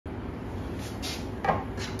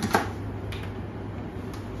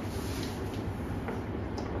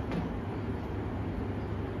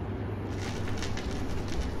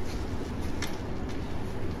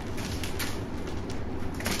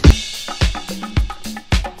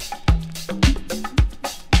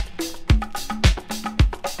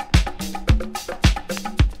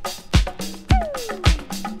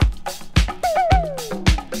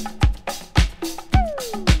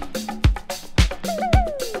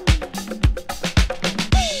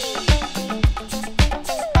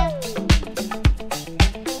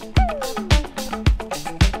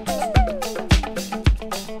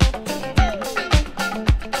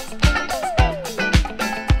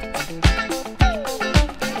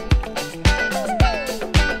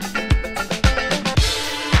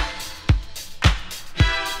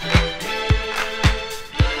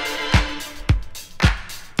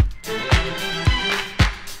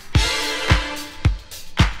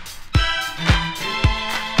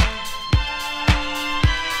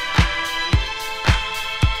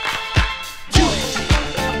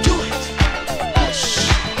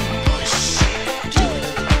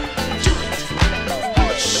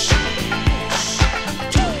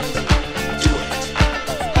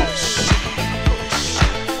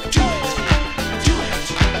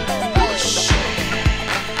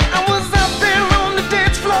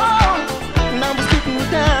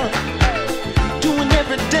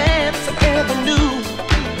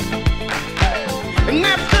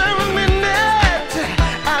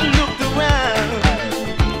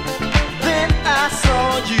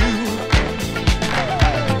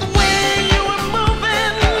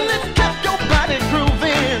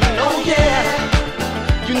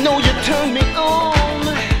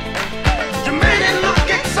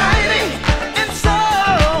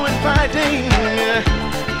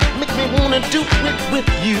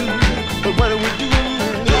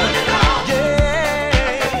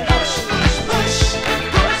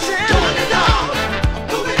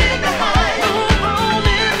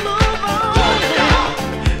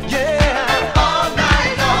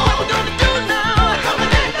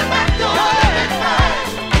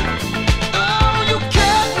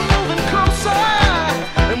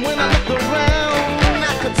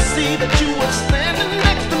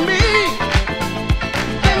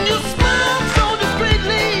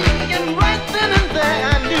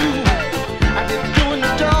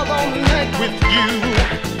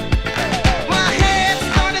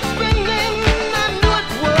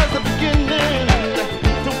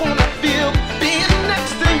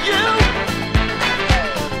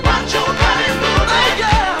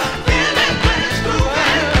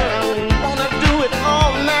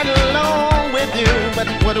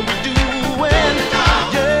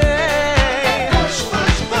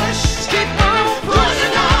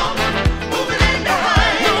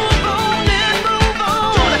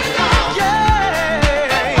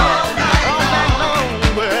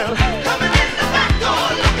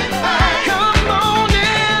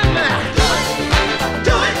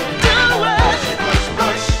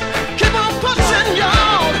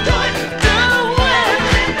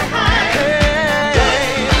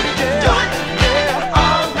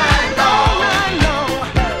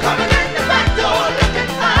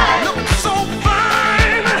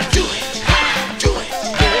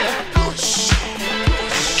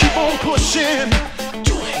Rushen.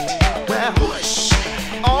 Do it. Well,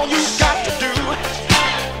 all you got to do.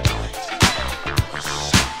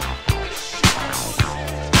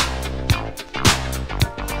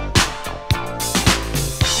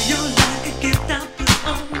 You're like a gift I put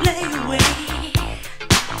on layaway.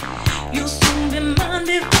 You'll soon be mine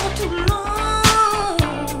before too long.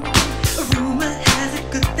 A rumor has it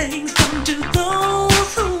good things come to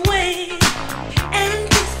those who wait.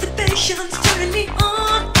 Anticipation's turning me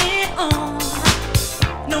on and on.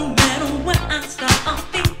 No matter what I start off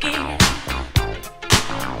thinking,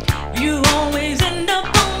 you always end up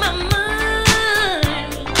on my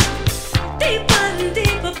mind. Deeper and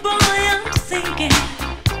deeper, boy, I'm sinking.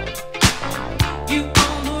 You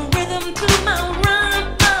are the rhythm to my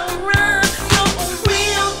rhyme, You're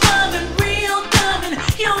real diamond,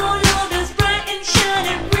 your love is bright and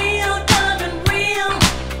shining. Real diamond, real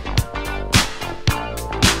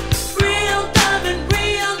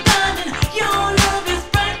diamond, your love is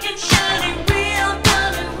bright and shining. Real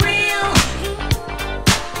diamond, real.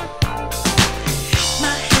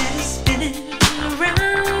 My head is spinning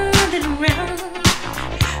round and round.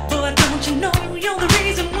 Boy, don't you know you're the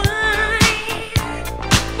reason why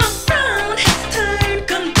my frown has turned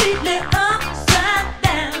completely upside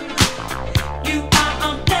down. You are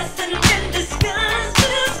a blessing in disguise,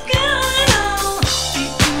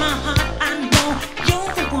 Deep in my heart, I know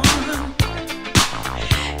you're the one.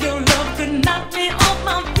 Your love could knock me off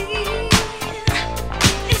my feet,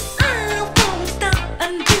 and I won't stop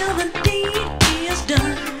until the deed is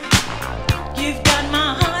done. You've got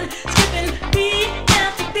my heart skipping beat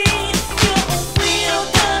after beat. You're a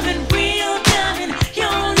real diamond,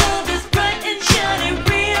 your love is bright and shining.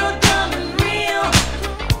 Real diamond, real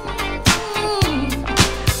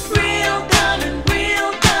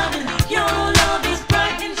diamond, your love is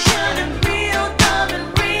bright and shining. Real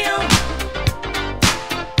diamond, real.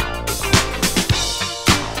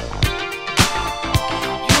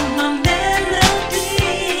 You're my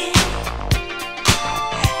melody.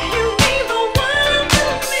 You mean the world to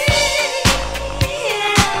me.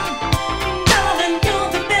 Darling, you're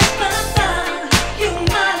the best by far. You're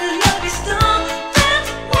my lucky star. That's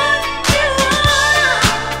what you are.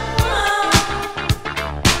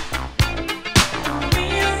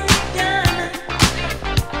 Real diamond.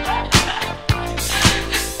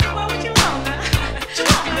 What would you want now? What you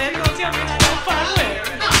want, baby? Gonna tell me that don't fun with it.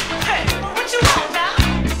 Hey, what you want now?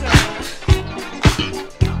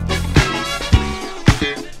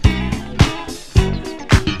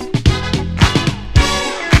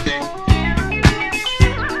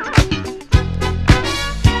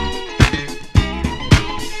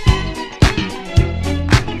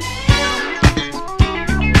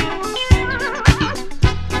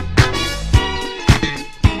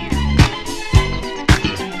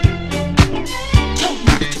 Don't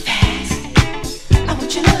move too fast. I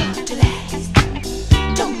want your love to last.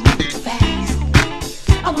 Don't move too fast.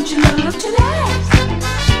 I want your love to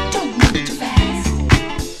last. Don't move too fast.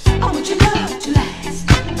 I want your love to last.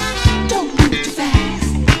 Don't move too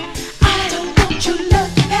fast. I don't want your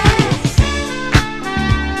love to pass.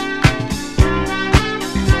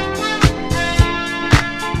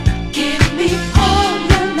 Give me all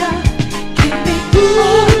your love. Give me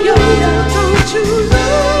all your love. Don't you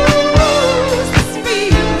lose this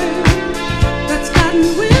feeling that's got me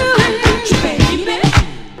willing. Don't you, baby,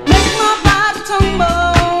 make my body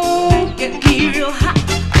tumble, get real hot.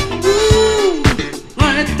 Ooh,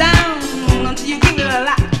 run it down until you give it a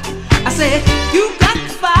lot. I said, you got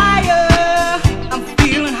the fire, I'm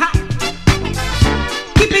feeling hot.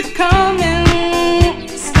 Keep it coming,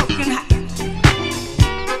 smoking hot.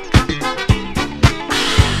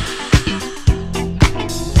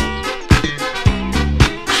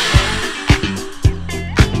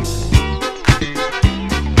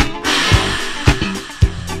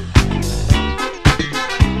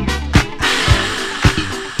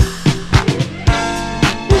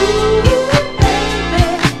 Ooh, baby,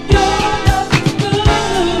 your love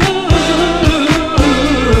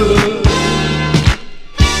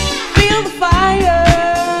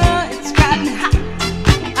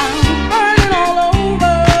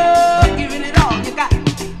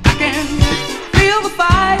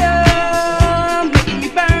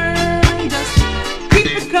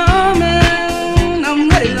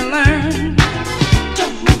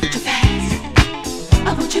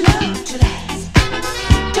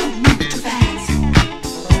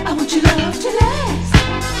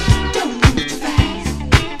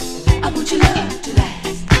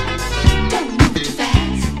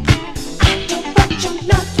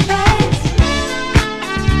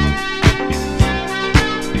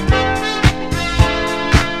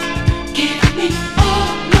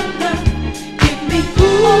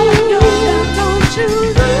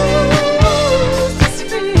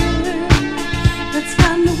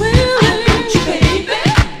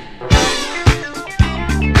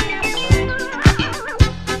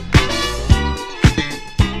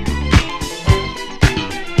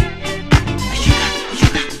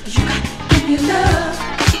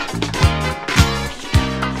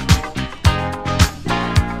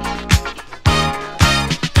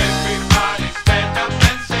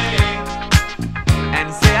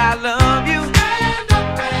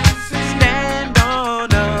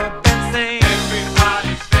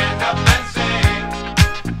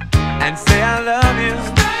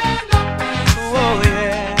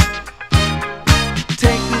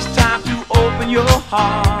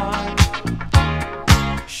heart.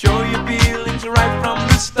 Show your feelings right from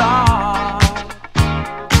the start.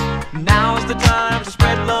 Now's the time to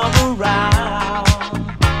spread love around.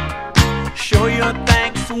 Show your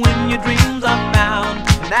thanks when your dreams are found.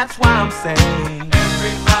 And that's why I'm saying,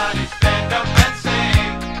 everybody stand up and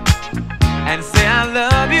sing. And say I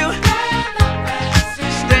love you.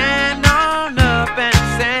 Stand on up and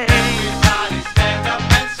sing. Everybody stand up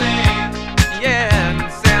and sing. Yeah,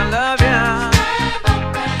 and say I love you.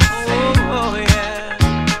 Oh, yeah.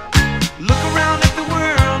 Look around at the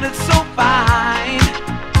world, it's so fine.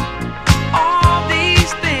 All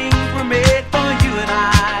these things were made for you and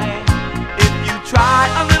I. If you try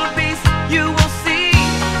a little piece, you will see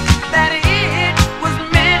that it was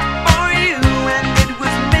meant for you and it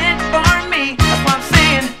was meant for me. That's why I'm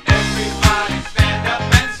saying, everybody stand up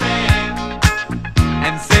and sing.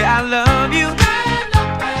 And say I love you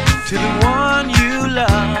to the one you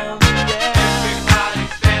love. Yeah. Everybody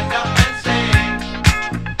stand up and sing.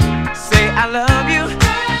 Say I love you.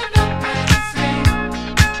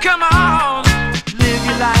 Come on, live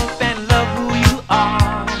your life and love who you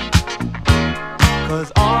are. 'Cause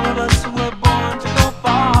all of us were born to go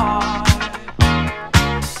far.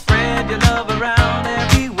 Spread your love around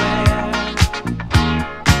everywhere.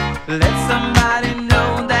 Let somebody know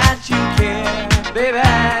that you care, baby.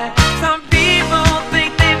 Some people think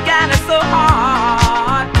they've got it so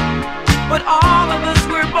hard, but all of us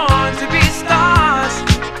were born to be stars.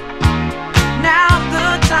 Now's the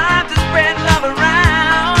time to spread love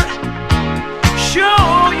around.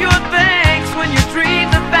 Show your thanks when your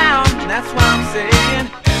dreams are found. That's why I'm saying,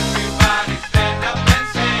 everybody stand up and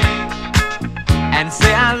sing. And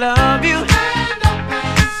say I love you.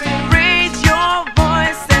 Raise your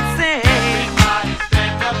voice and sing. Everybody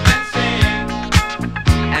stand up and sing.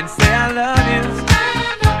 And say I love you.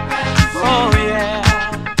 Oh yeah.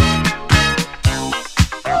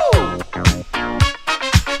 Woo.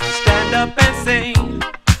 Stand up and sing.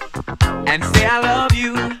 And say I love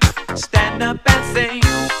you. Stand up and sing.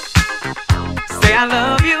 Say I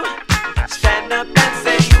love you. Stand up and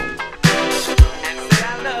sing. And say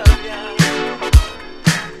I love you.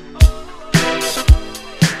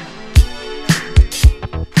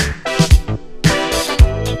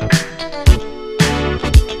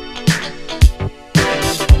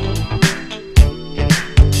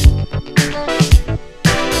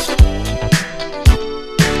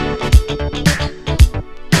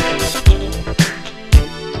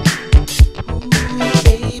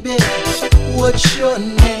 Baby, what's your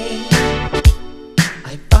name?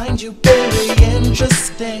 I find you very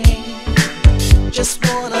interesting. Just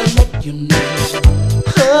wanna let you know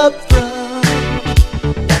up front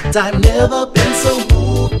that I've never been so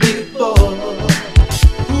moved before.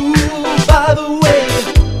 Ooh, by the way,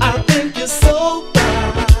 I think you're so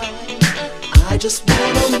fine. I just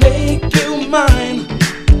wanna make you mine.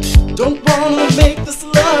 Don't wanna make this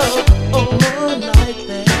love a one-night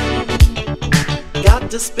thing. Got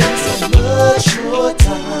to spend so much more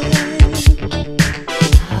time.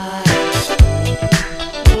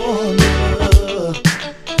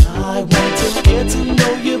 I want to get to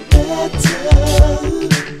know you better.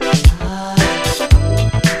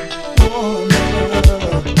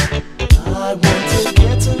 I want to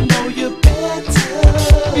get to know you better.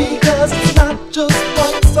 Because it's not just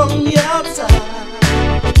what's on the outside.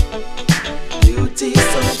 Beauty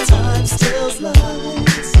sometimes tells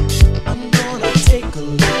lies. I'm gonna take a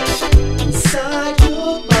look inside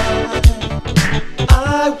your mind.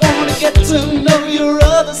 I wanna get to know your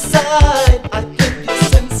other side. I think you're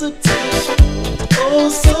sensitive, oh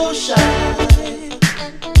so shy.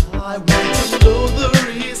 I want to know the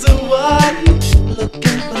reason why.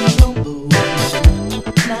 Looking for number one,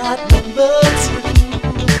 not number two.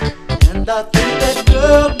 And I think that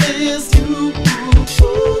girl is you.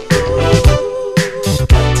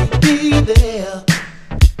 Got to be there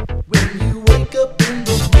when you wake up in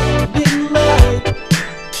the morning light.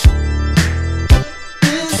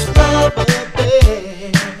 This love, baby.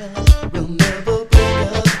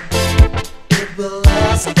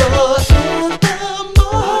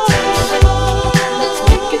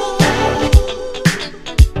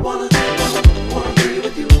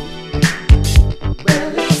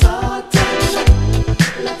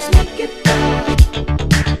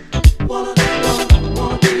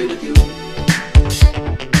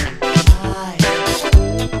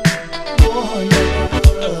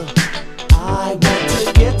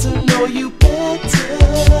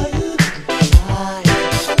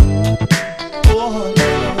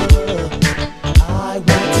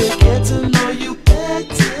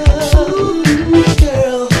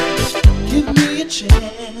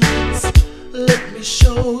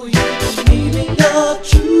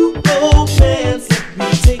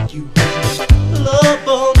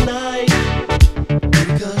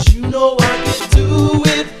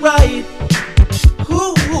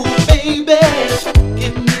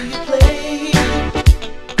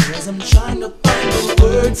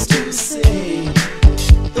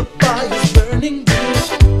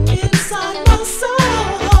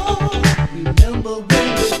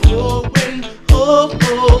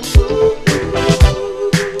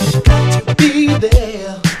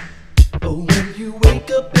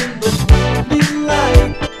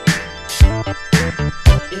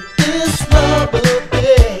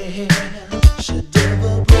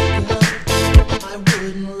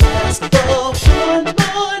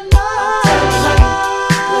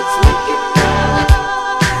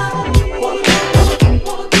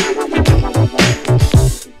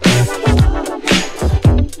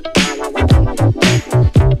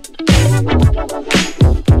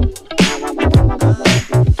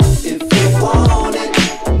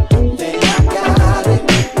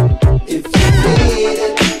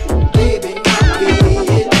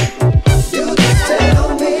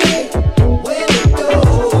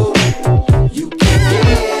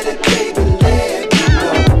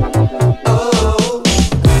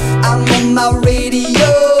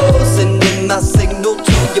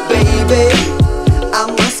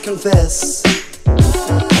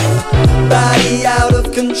 Body out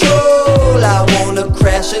of control, I wanna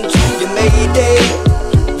crash into your Mayday.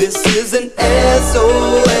 This is an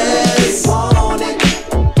SOS. Want it,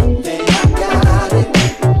 then I got it.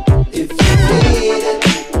 If you need it,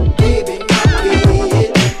 baby, I'll be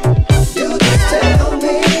it. You just tell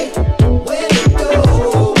me where to go.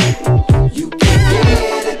 You can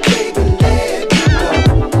get it, baby, let me know.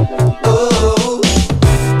 Oh,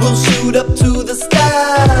 we'll shoot up to the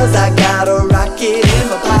stars. I got a rocket in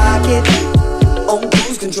my pocket, on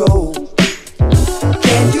cruise control.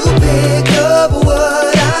 Can you pick up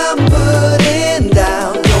what I'm putting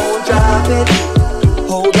down? Don't drop it,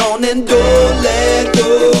 hold on and don't let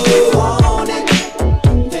go. Want it,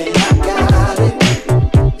 then I got it.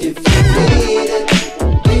 If you need it,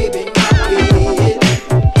 baby, I'll be it.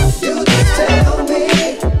 You just tell me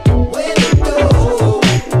where to go.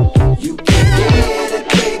 You can get it,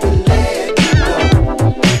 baby, let me know.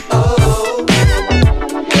 Oh,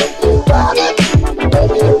 if you want it,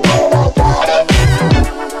 baby, you know I got it.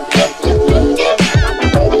 If you need it,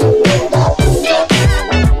 baby, you know I need it.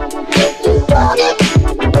 If you want it,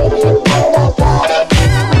 baby, you know I got it.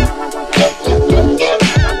 If you need it,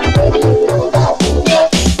 baby, you know I need it.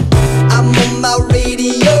 I'm on my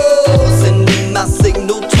radio, sending my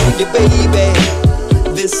signal to you, baby.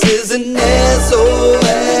 This is an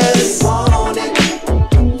SOS. Want it,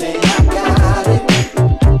 then I got it.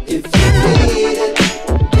 If you need it,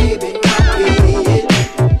 baby, I'll be it.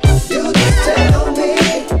 You just tell me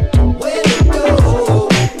where to go.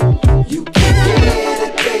 You can get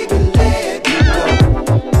it, baby, let me know.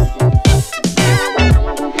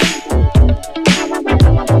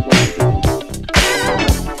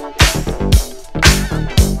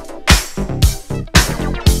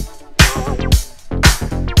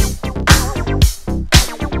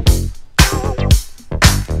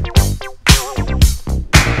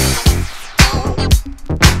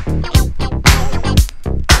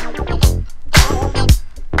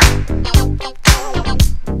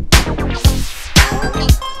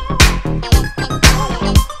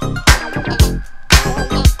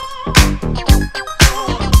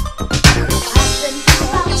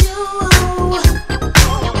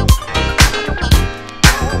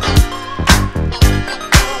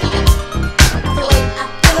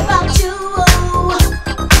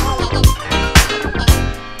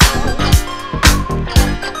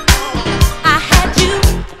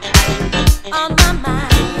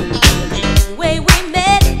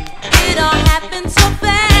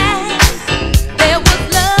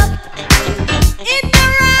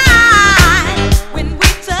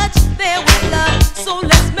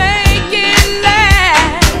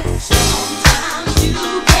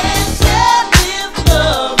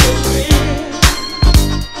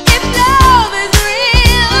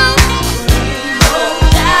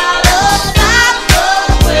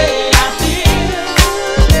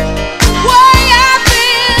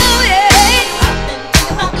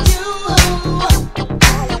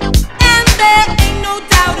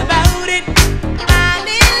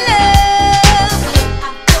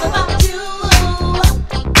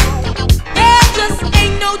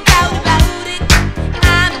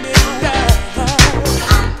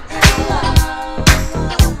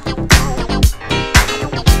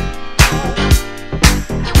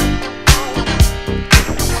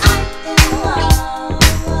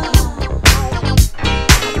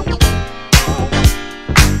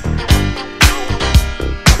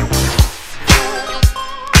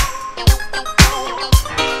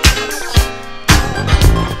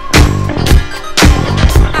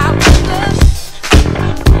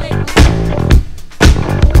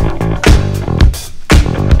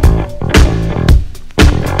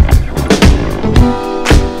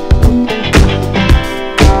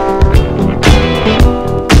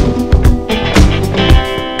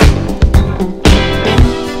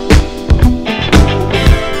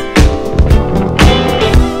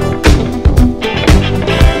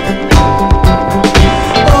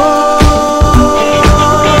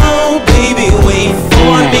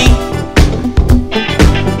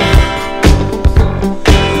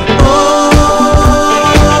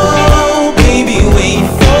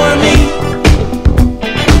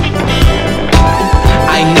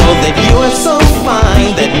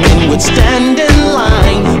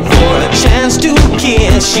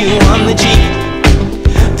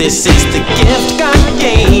 This is the gift God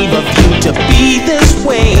gave of you to be this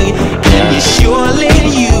way, and you surely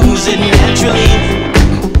use it naturally.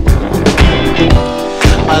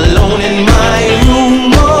 Alone in my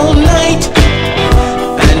room all night,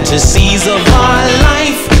 fantasies of our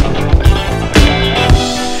life.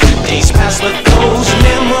 Days pass with those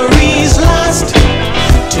memories lost.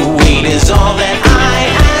 To wait is all all that I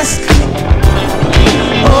ask.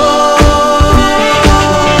 Oh,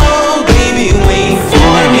 baby, wait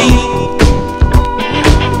for me.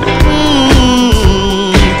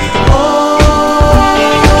 Oh,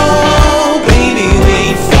 baby,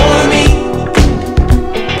 wait for me.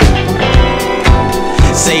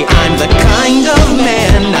 Say I'm the kind of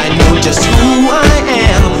man, I know just who I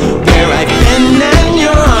am, where I've been and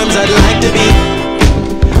your arms I'd like to be.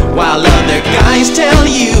 While other guys tell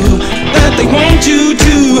you that they want you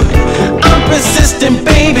to, I'm persistent,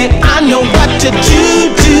 baby, I know what to do.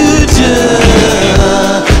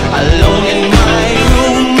 Alone in my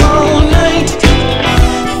room all night,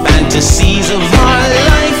 fantasies of our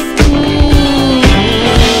life.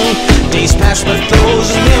 Days pass but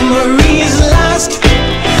those memories last.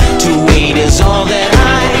 To wait is all that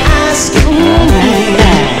I ask.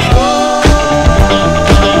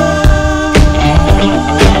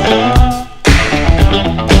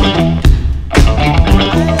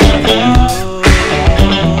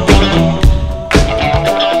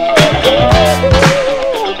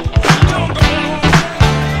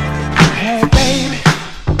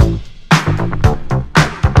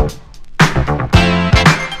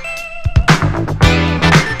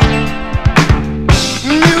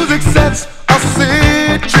 Music sets a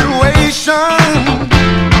situation.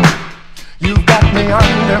 You got me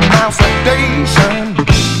under my sedation.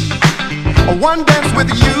 One dance with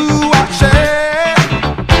you I share.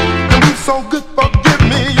 And be so good, forgive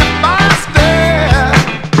me if I stare.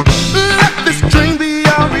 Let this dream be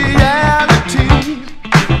a reality.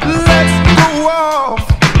 Let's go off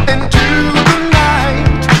into the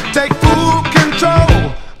night. Take full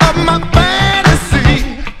control of my fantasy.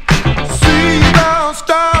 See the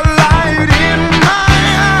starlight in my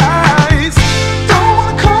eyes. Don't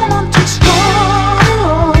wanna come on too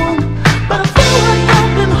strong, but I feel like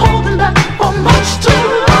I've been holding back for much too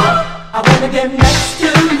long. I wanna get next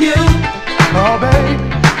to you. Oh, babe,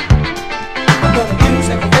 I'm gonna use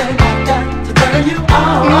everything I got to turn you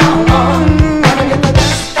on. Wanna get the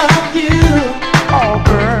best of you. Oh,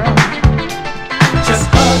 girl, just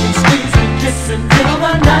hug and squeeze and kiss until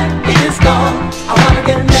the night is gone. I wanna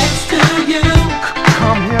get next to you.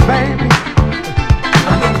 Come here, baby.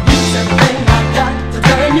 I'm gonna use everything I got to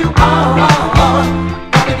turn you on.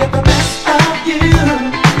 Wanna get the best of you.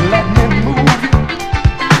 Let me move you.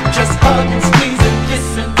 Just hug and squeeze and kiss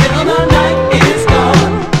until the night is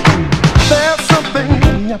gone. There's something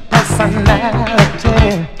in your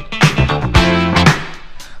personality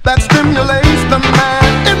that stimulates the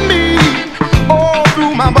man in me. All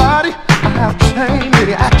through my body, I have chain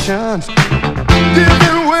reactions,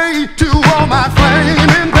 giving way to all my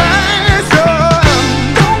flaming passion.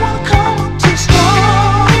 Don't wanna come on too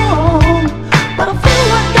strong, but I feel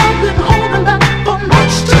like I've been holding back for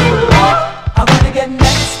much too long. I wanna get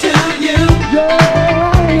next to you. Yeah.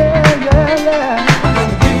 I'm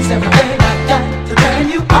gonna use everything I got to turn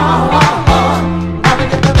you on. Wanna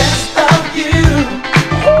get the best of you.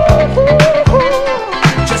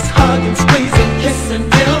 Just hug and squeeze and kiss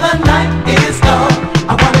until the night is gone.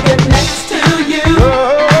 I wanna get next to you.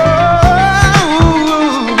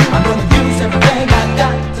 I'm gonna use everything I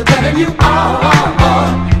got to turn you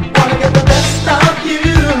on. Wanna get the best of you.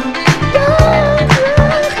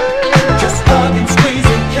 Just hug and squeeze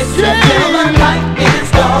and kiss until the night is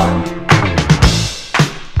gone.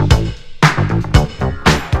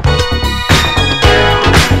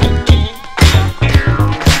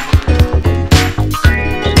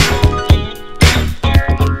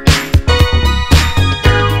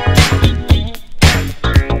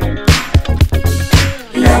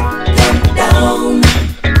 Let them down.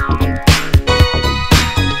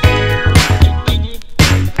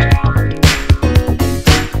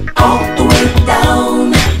 All the way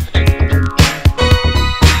down.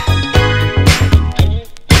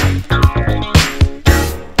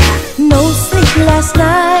 No sleep last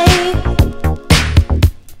night.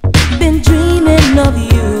 Been dreaming of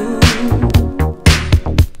you.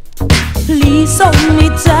 Please hold me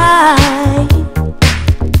tight,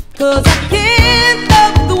 'cause I can't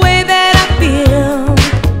love the way that I feel.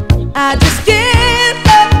 I just can't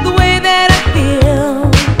love the way that I feel.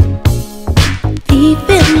 Deep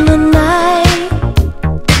in the night,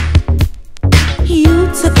 you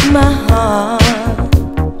took my heart.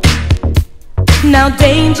 Now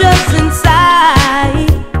danger's inside,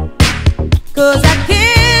 'cause I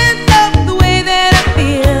can't love the way that I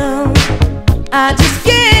feel. I just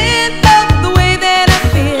can't love the way that I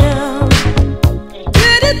feel.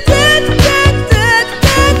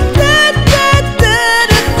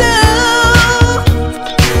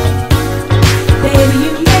 Baby,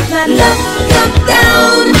 you make my love come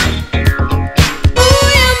down. Ooh,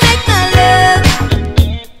 you make my love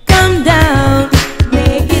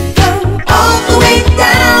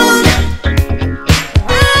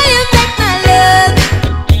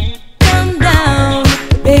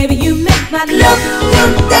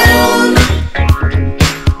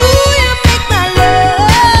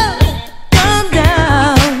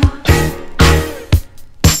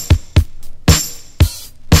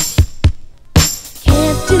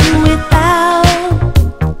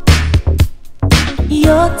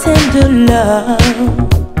under love.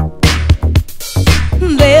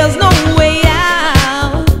 There's no way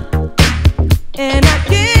out, and I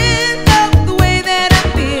can't love the way that I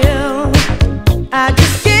feel. I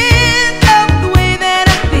just can't love the way that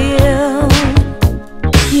I feel.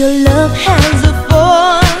 Your love has a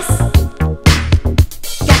force,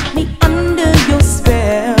 got me under your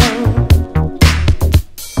spell.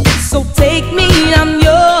 So take me, I'm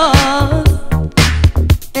yours,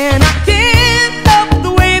 and I can't love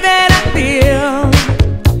the way that I feel.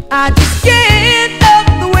 I just can't love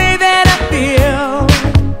the way that I feel.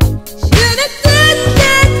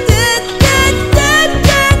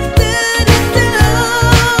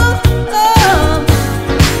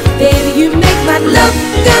 Baby, you make my love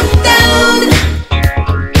come down.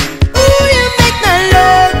 Ooh, you make my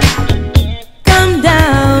love come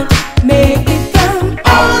down. Make it come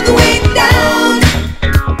all the way down.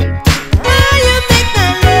 Ooh, you make my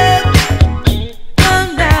love come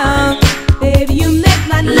down. Baby, you make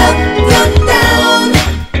my love come down.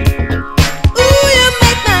 Ooh, you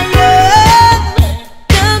make my love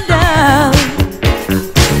come down.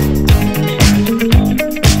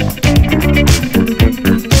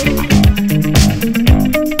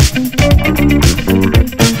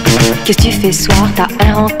 Qu'est-ce que tu fais ce soir? T'as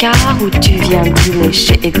un rencard ou tu viens dîner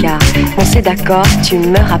chez Edgar? On s'est d'accord, tu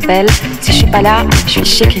me rappelles. Si je suis pas là, je suis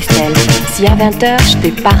chez Christelle. Si à 20h je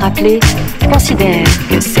t'ai pas rappelé, considère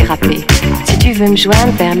que c'est rappelé. Si tu veux me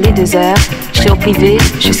joindre vers les 2h, je serai au privé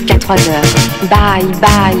jusqu'à 3h. Bye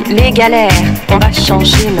bye les galères, on va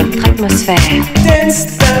changer notre atmosphère.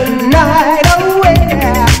 Dance the night away.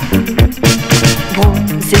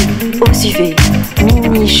 Bronzé aux UV,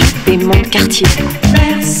 mini-jupe et mon quartier.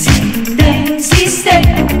 Merci d'exister.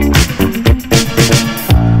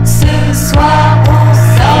 Ce soir on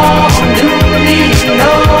sort, on oublie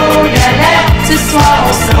nos galères. Ce soir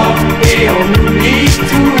on sort et on oublie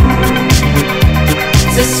tout.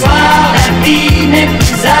 Ce soir la vie n'est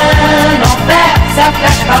plus un enfer, ça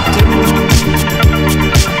flash partout.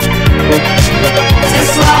 Ce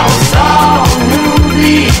soir on sort, on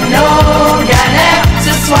oublie nos galères.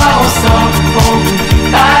 Ce soir on sort, on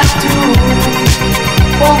oublie pas tout.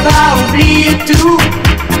 On va oublier tout,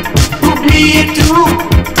 oublier tout,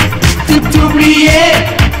 tout oublier,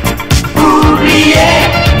 oublier.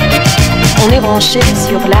 On est branché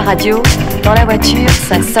sur la radio, dans la voiture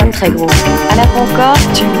ça sonne très gros. À la Concorde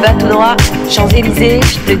tu vas tout droit, Champs-Élysées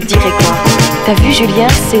je te dirai quoi. T'as vu Julien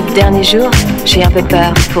ces derniers jours? J'ai un peu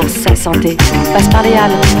peur pour sa santé. Passe par les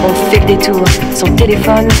halles, on fait le détour, son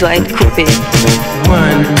téléphone doit être coupé. 1,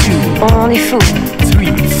 2, On est fou, 3,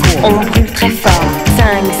 4. on brûle très fort. 5,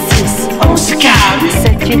 6, On se calme.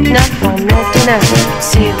 7, 8, 9, on monte au 9.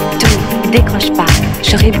 Surtout, décroche pas,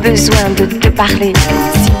 j'aurais besoin de te parler.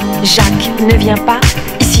 Si Jacques ne vient pas,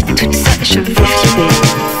 ici toute seule je vais flipper.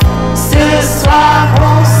 Ce soir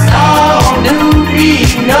on sort, on oublie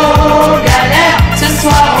nos galères. Ce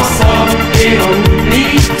soir on sort et on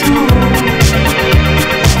oublie tout.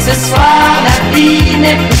 Ce soir la vie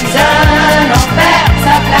n'est plus un enfer,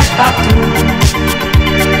 ça flash partout.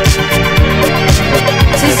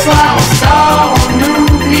 Ce soir on sort,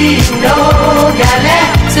 on oublie nos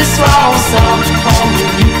galères. Ce soir on sort, on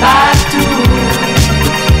n'oublie pas tout.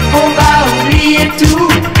 On va oublier tout,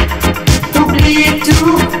 oublier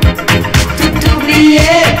tout, tout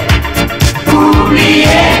oublier,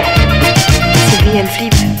 oublier. Sylvie elle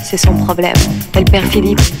flippe, c'est son problème. Elle perd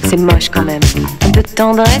Philippe, c'est moche quand même. Un peu de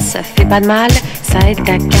tendresse, ça fait pas de mal, ça aide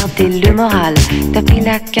à garder le moral. T'as pris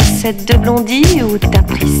la cassette de Blondie ou t'as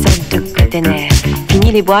pris celle de Cotener?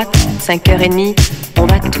 Fini les boîtes, 5h30, on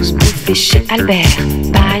va tous bouffer chez Albert.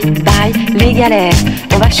 Bye bye les galères,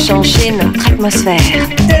 on va changer notre atmosphère.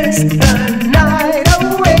 Dance the night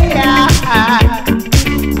away.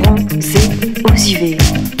 Bronzé aux UV,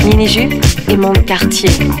 mini-jupe et mon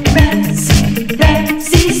quartier. Merci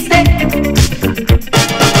d'exister.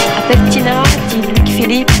 Appelle Tina, dis Luc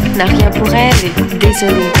Philippe n'a rien pour elle et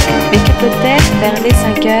désolé. Mais que peut-être vers les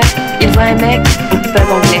 5h, il voit un mec au pub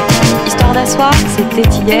anglais. Histoire d'un soir, c'était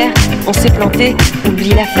hier, on s'est planté, oublie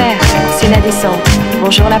l'affaire. C'est la descente,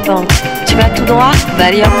 bonjour la pente. Tu vas tout droit,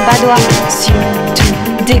 Valium Badois. Surtout,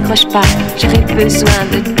 décroche pas, j'aurais besoin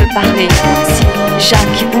de te parler. Si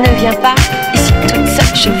Jacques ne vient pas, ici toute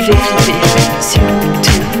seule je vais flipper.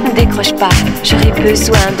 Surtout, décroche pas, j'aurais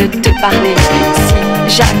besoin de te parler.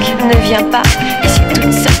 Si Jacques ne vient pas, ici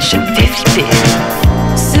toute seule je vais flipper.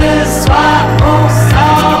 Ce soir on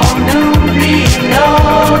sort, on oublie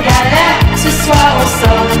nos galères. Ce soir on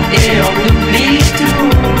sort et on oublie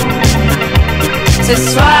tout. Ce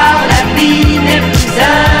soir la vie n'est plus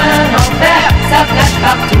un enfer, ça flash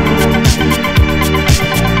partout.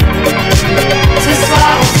 Ce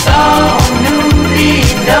soir on sort.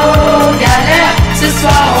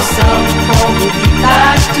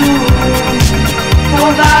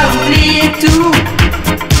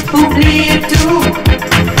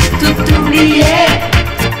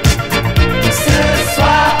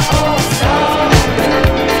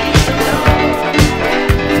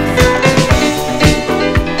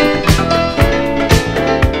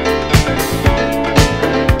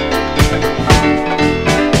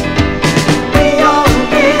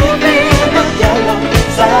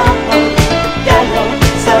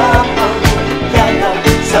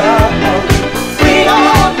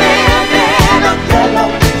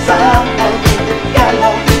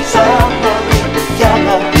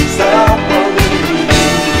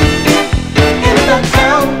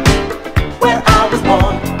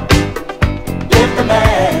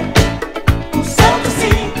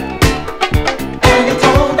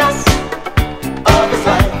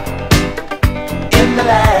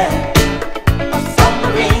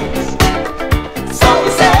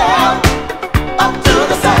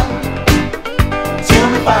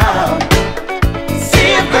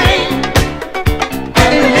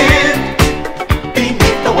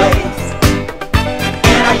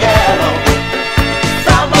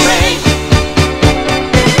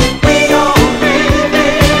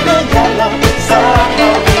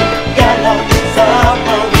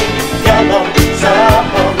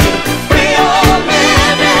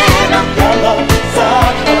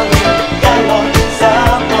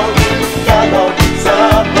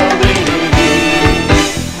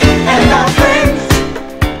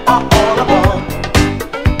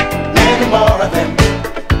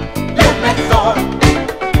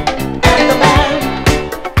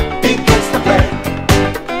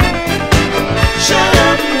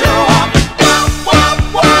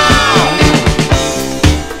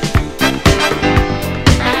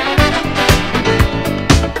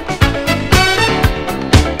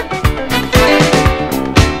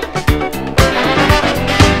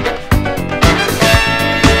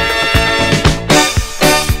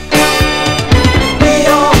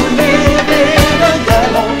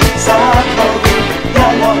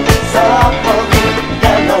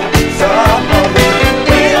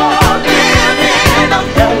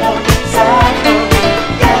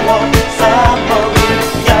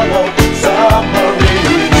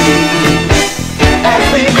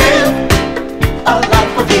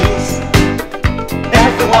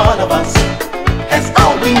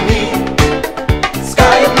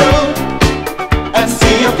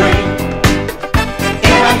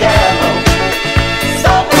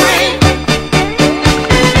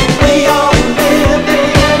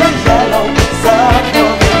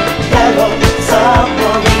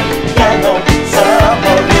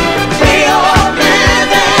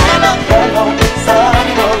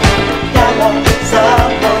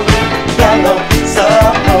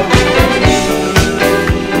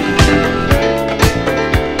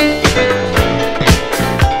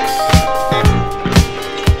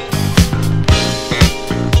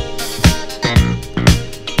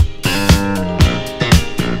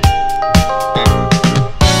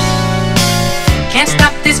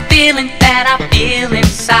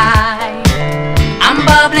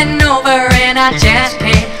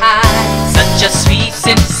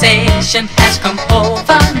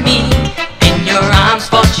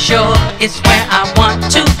 is where I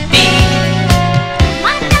want to be.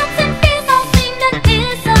 My doubts and fears all seem to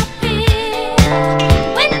disappear.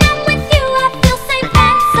 When I'm with you, I feel safe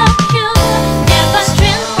and secure. Never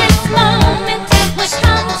dreamt this moment would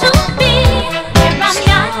come to be, where I'm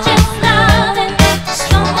not just loving,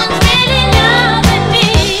 someone's really loving me.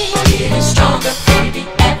 Getting stronger, baby,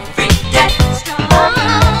 every day.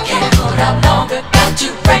 Can't hold out longer, got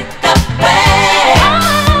to break away.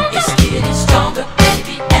 It's getting stronger,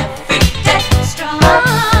 baby, every day.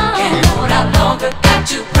 Can't hold out longer, got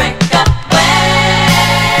to break away.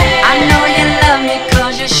 I know you love me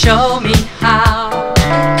 'cause you show me how.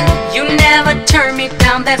 You never turn me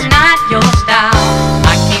down, that's not your style.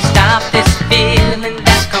 I can't stop this feeling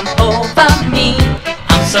that's come over me.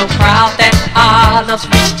 I'm so proud that our love's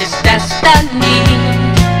reached its destiny.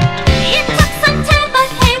 It took some time, but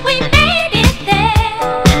hey, we made it there.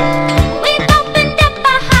 We've opened up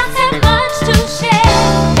our hearts, have much to share.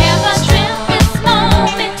 Never dreamt this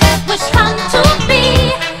moment would come to be,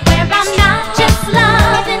 where I'm not just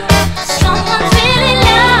loving, someone's really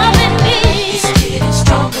loving me. It's getting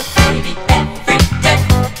stronger, baby, every day.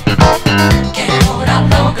 Can't hold out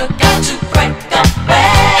longer, got to break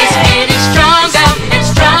away. It's getting stronger and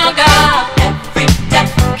stronger every day.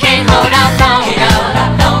 Can't hold out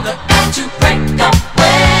longer, got to break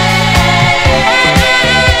away.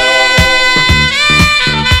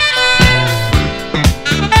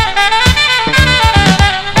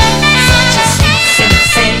 Such a sweet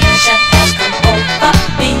sensation has come over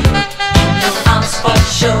me. In your arms for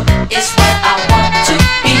sure is where I want to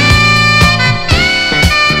be.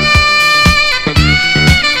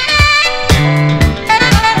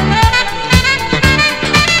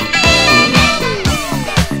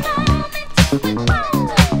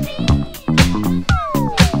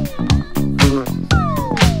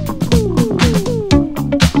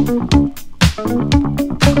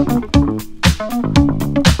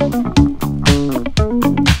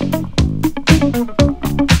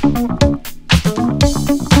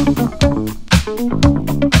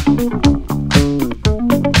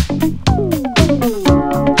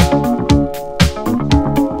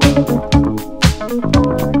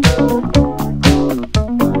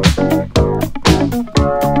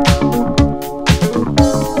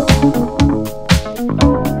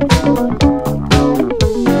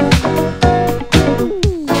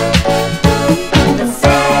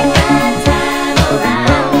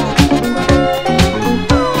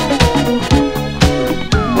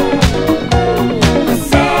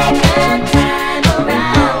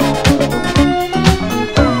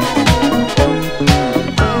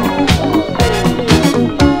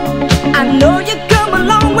 I know you come a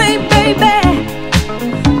long way, baby,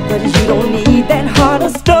 but you don't need that heart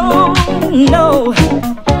of stone, no.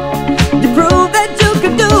 You prove that you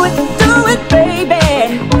can do it, baby.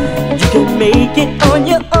 You can make it on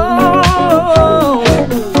your own,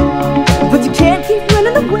 but you can't keep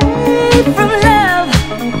running away from love,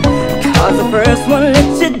 'cause the first one let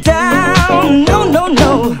you down, no, no,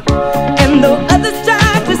 no. And though others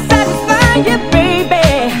try to satisfy you, baby,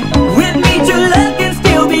 with me true love can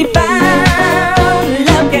still be found.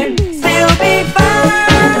 Love can still be found.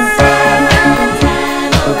 The second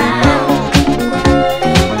time around.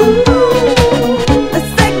 Ooh, the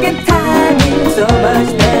second time is so much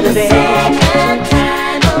better, baby. The second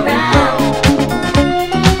time around.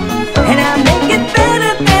 And I'll make it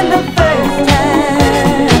better than the first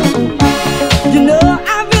time. You know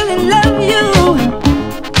I really love you,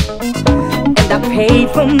 and I paid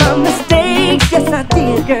for my mistakes, yes I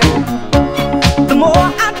did, girl. The more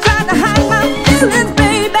I try to hide my feelings,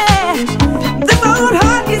 baby, this old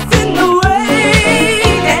heart gets in the way,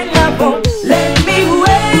 and love won't let me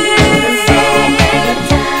wait. The second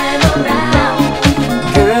time around,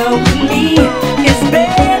 girl, with me is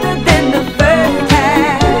better than the first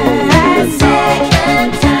time. The second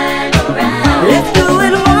time around, let's do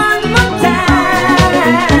it one more time.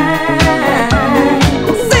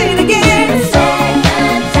 Say it again. The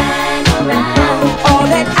second time around, all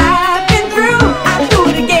that I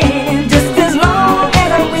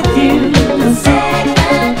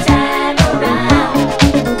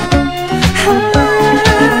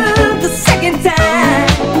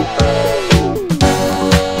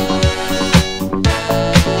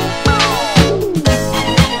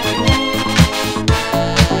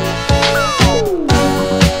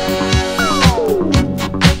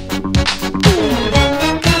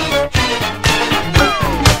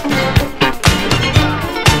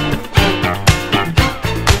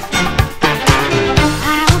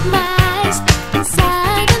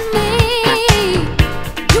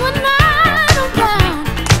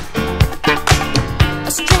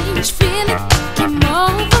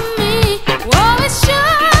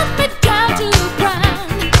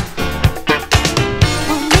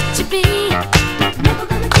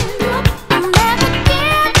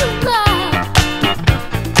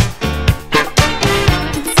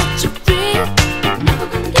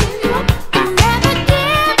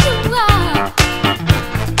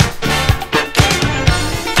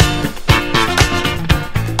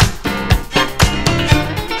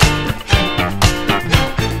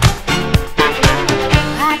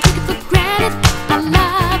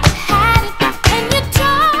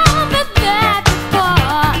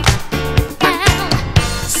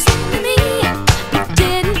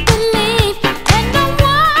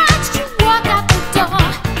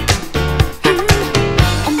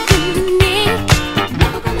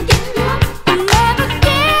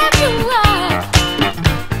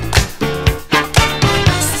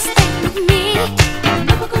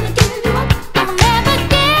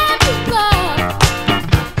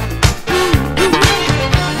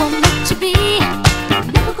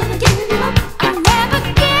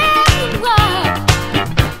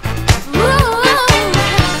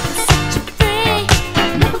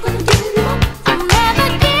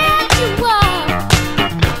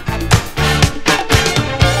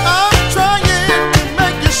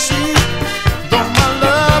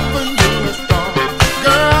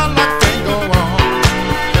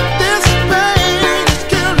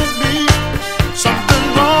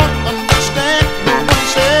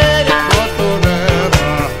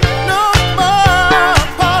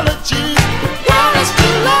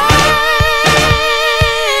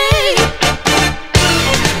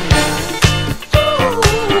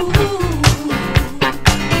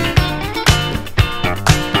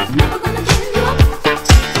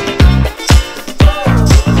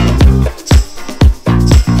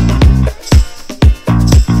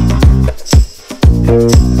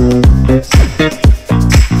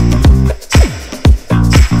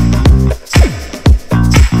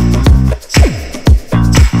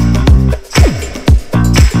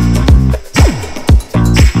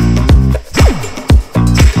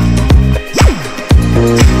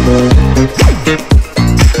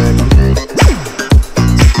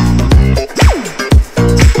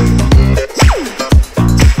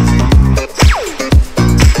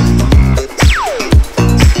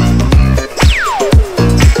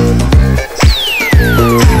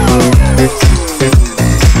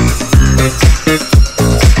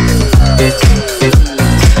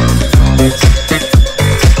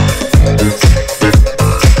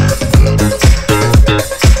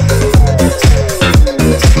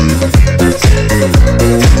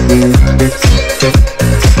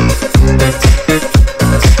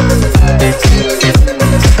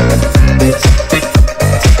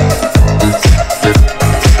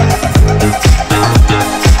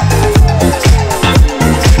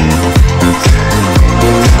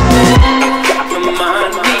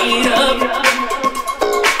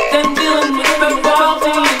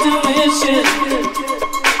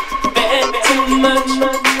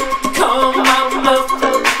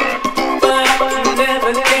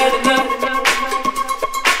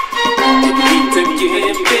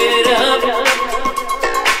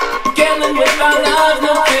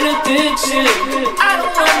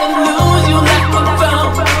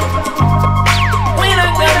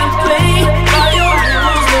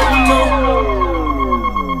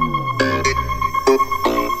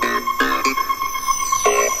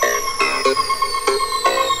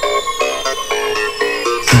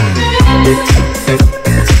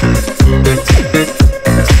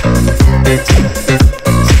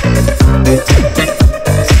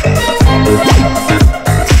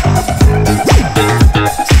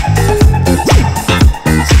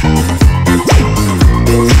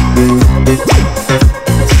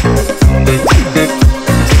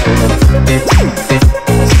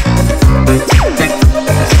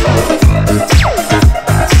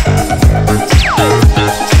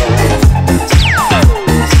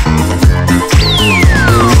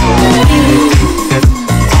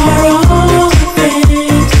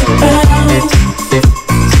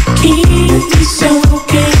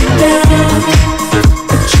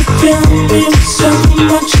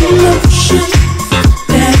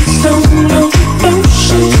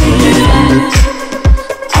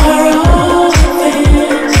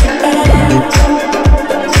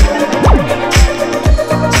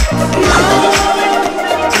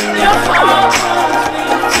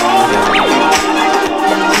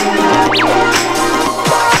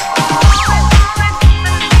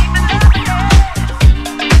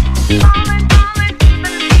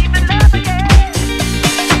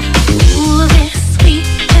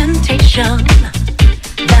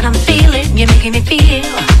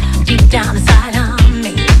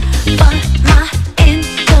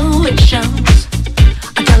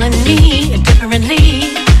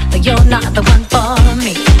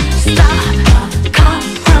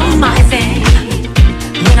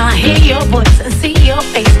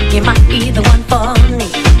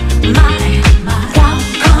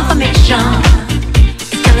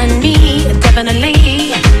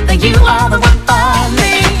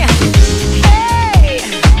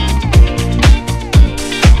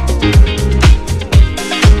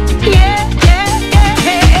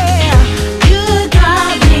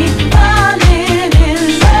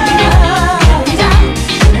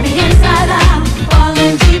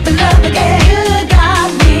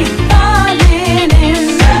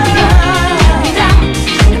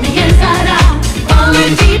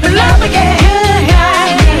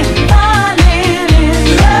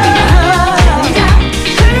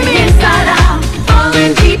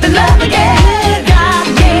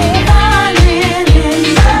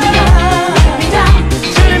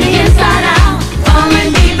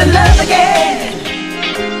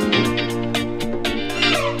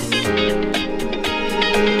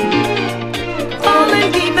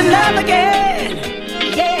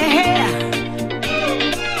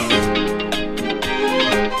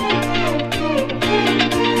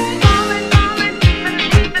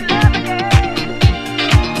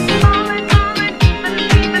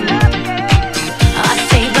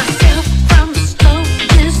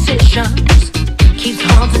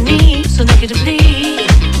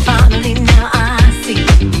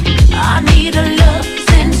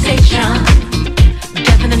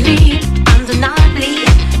Undeniably,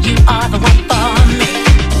 you are the one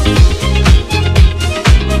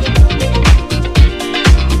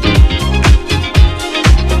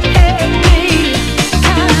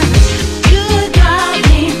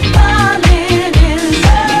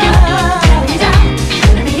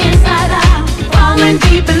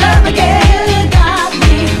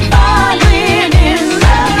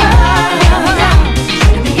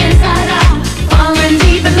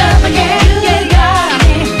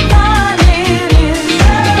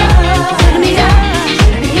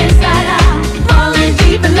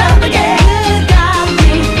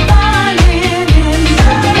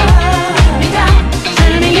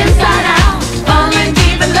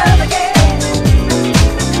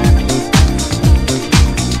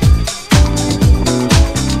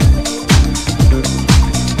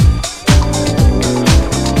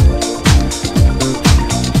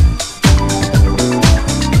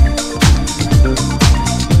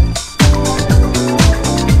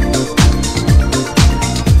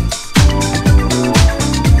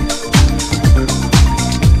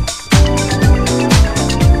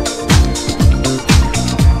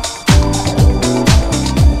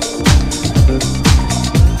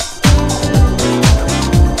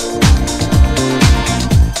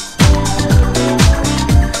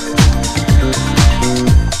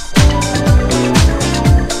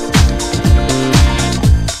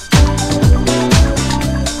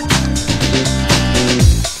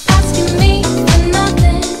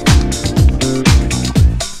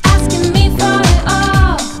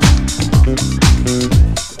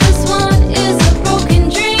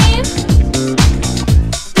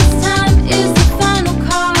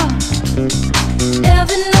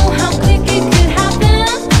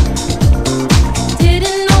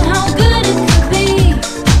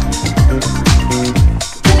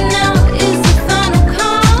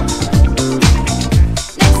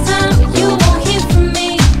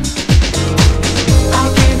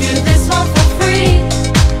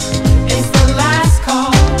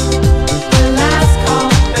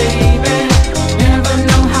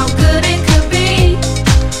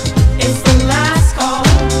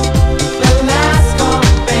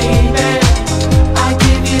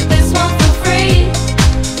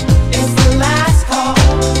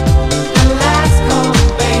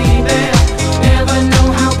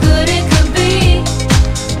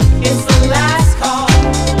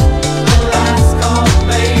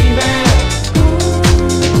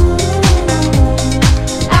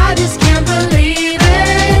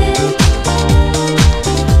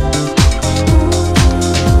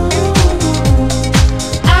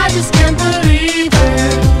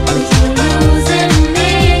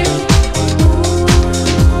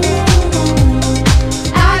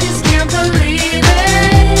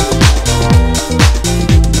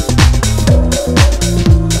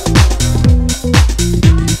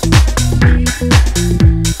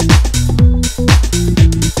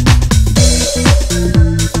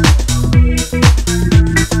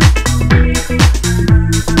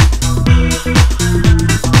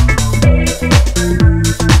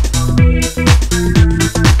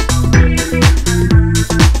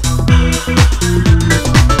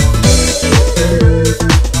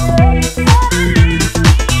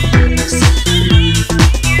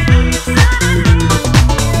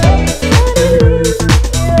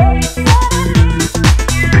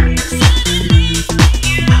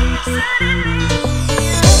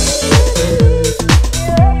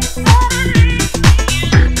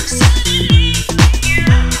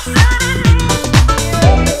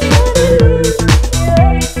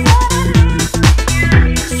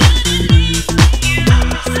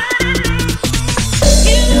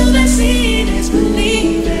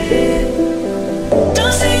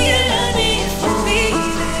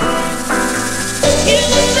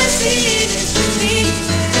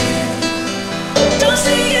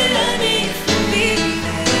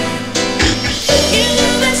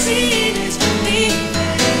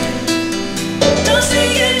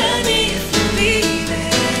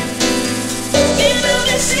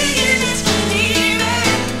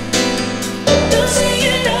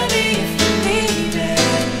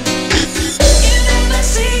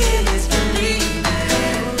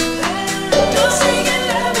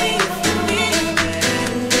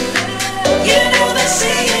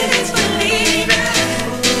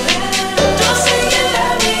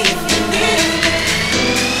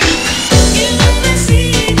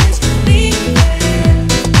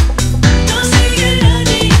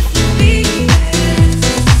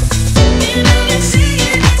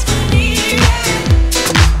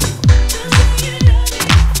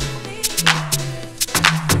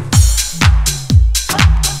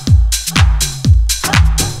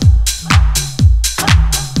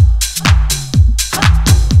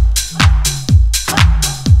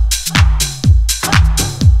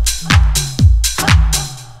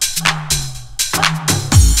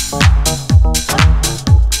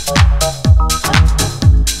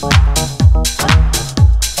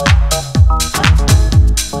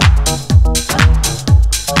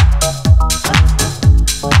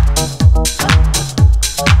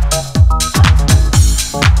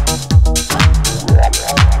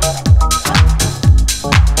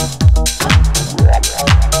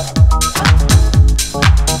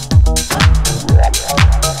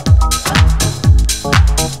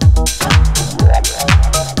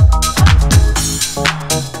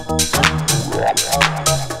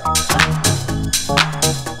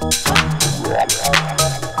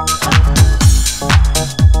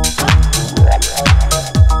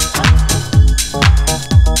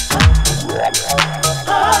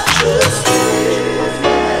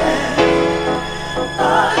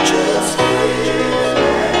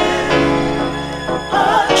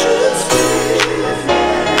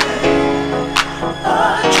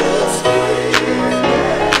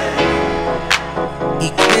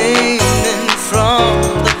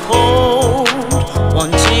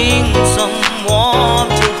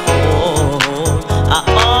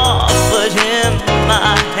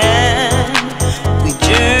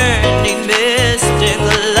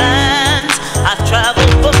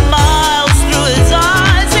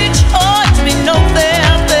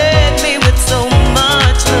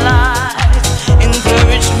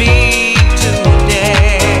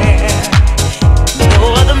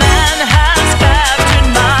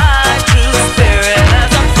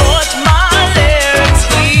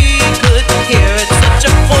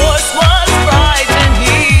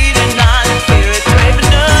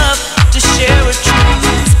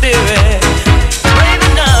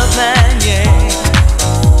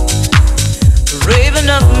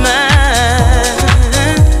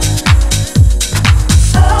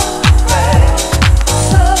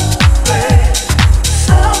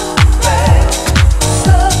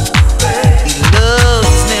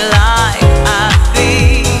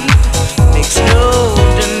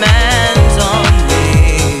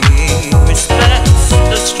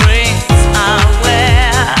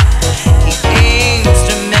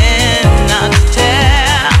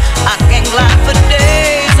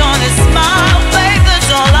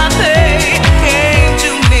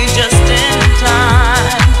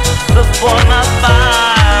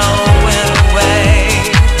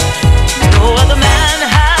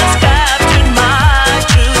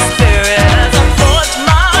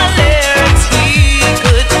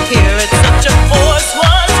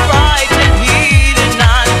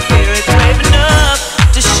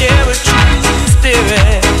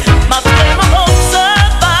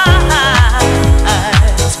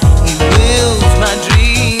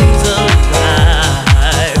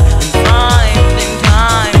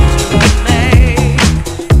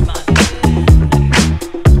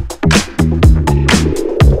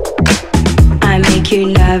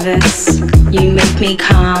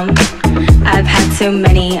so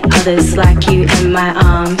many others like you in my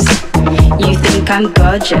arms. You think I'm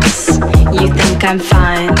gorgeous, you think I'm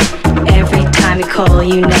fine. Every time you call,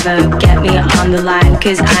 you never get me on the line,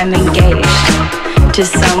 'cause I'm engaged to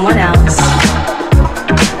someone else.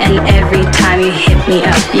 And every time you hit me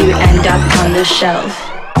up, you end up on the shelf.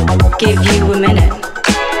 Give you a minute,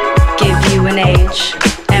 give you an age,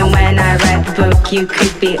 and when I write the book, you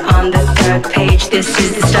could be on the 3rd page. This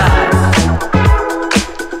is the start.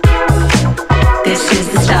 This is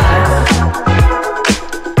the start.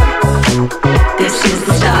 This is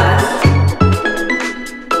the start.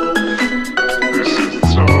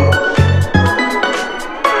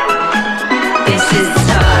 This is the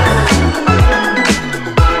start.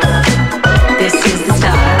 This is the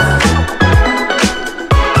start.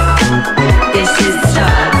 This is the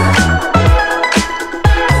start.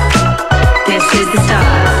 This is the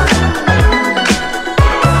start.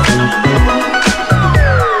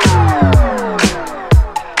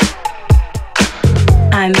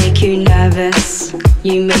 I make you nervous,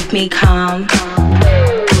 you make me calm.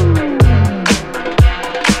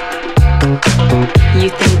 You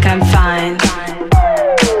think I'm fine.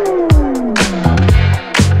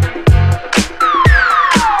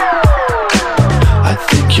 I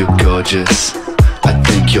think you're gorgeous, I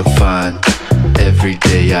think you're fine. Every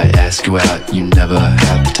day I ask you out, you never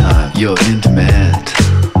have time. You're in demand,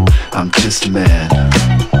 I'm just a man.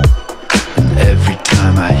 And every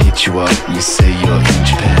time I hit you up, you say you're in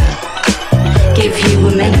Japan. Give you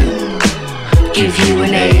a minute, give you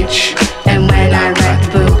an age, and when I write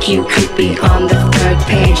the book, you could be on the 3rd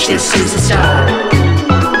page. This is the start.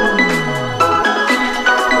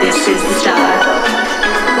 This is the start.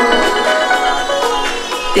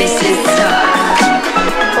 This is the start.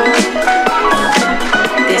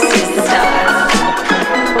 This is the start.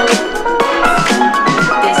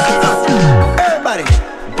 This is the start. Everybody,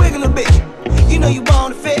 wiggle a bit. You know you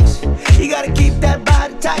want to fix. You gotta keep that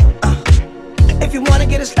body tight. If you wanna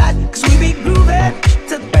get a slide, 'cause we be grooving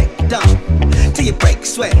till the break of dawn, till you break a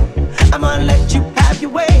sweat. I'm gonna let you have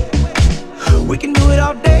your way. We can do it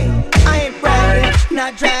all day. I ain't bragging,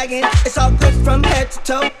 not dragging. It's all good from head to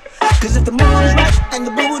toe. 'Cause if the mood is right and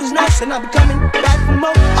the mood is nice, then I'll be coming back for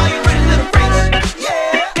more. Are you ready, little freaks?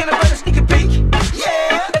 Yeah. Can I run a sneak peek?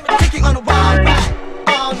 Yeah. Let me take you on a wild ride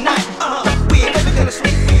all night. We ain't never gonna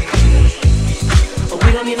sleep.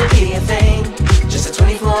 We don't need to be a thing, just a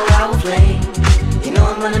 24-hour flame. You know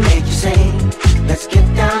I'm gonna make you sing. Let's get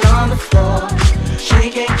down on the floor. Sure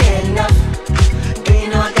you can't get enough. Do you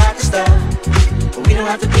know I got the stuff? But we don't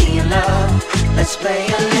have to be in love. Let's play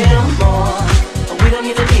a little more. We don't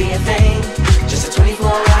need to be a thing, just a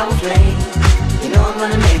 24-hour flame. You know I'm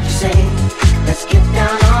gonna make you sing. Let's get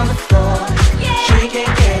down on the floor. Sure you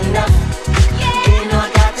can't get enough. Do you know I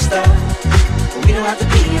got the stuff? But we don't have to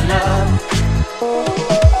be